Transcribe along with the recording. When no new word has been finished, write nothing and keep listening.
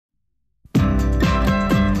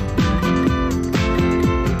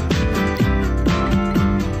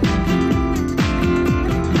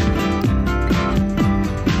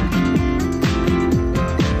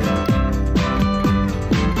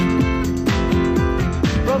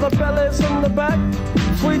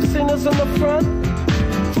is in the front,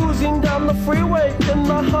 cruising down the freeway in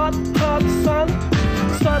the hot, hot sun.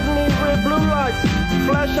 Suddenly red blue lights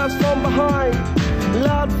flash us from behind.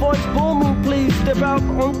 Loud voice booming, please step out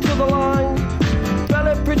onto the line.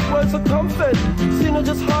 Ballet bridge words of comfort, Cena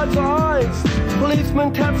just hides her eyes.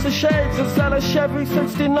 Policeman taps the shades inside a Chevy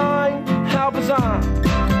 69. How bizarre,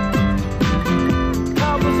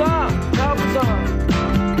 how bizarre, how bizarre.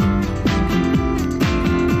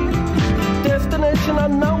 Destination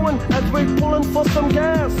unknown as we're pulling for some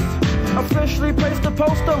gas. Officially placed a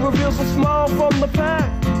poster reveals a smile from the pack.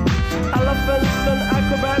 Elephants and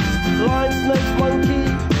acrobats, lion, snakes, monkey.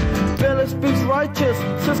 Billy speaks righteous,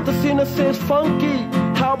 Sister Cena says funky.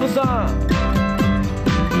 How bizarre,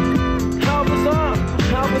 how bizarre,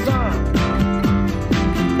 how bizarre.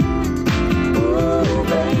 Ooh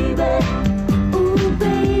baby,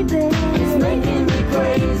 it's making me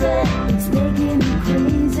crazy. It's making me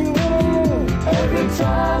crazy. Every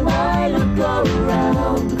time I look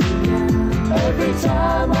around, every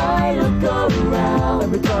time I look around,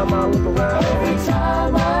 Every time I look around, every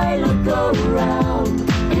time I look around,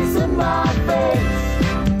 it's in my face.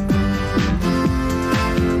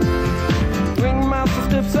 Ringmaster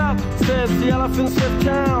stiffs up, says the elephants left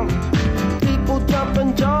town. People jump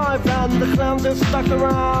and jive and the clowns are stuck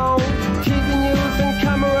around. TV news and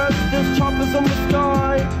cameras, there's choppers in the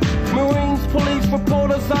sky. Marines, police,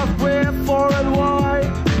 reporters ask where, for and why.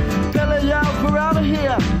 Billy yells, we're out of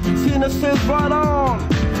here. Cena says right on.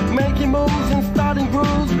 Making moves and starting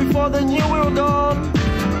grooves before they knew we were gone.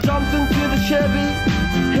 Jumped into the Chevy,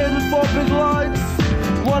 headed for big lights.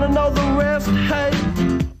 Wanna know the rest? Hey,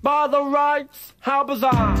 by the rights. How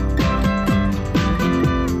bizarre,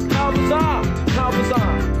 how bizarre, how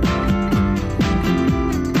bizarre.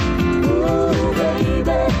 Ooh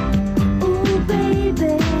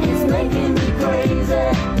baby, it's making me crazy.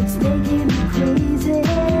 It's making me crazy.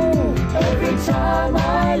 Every time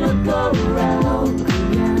I look around,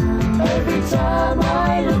 every time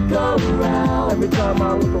I look around, Every time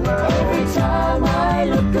I look around, every time I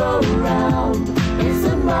look around, it's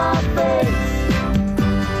in my face.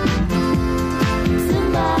 It's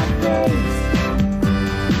in my face.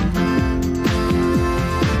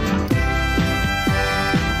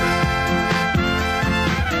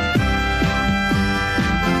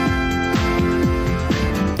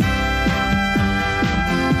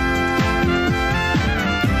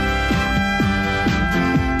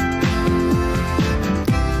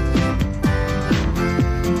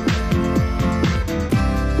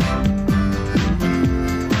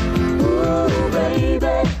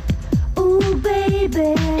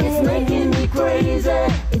 It's making me crazy.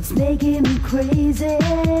 It's making me crazy.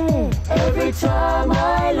 Every time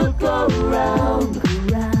I look around,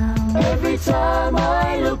 every time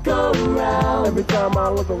I look around, every time I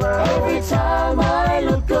look around, every time I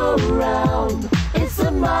look around, it's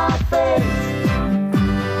in my face.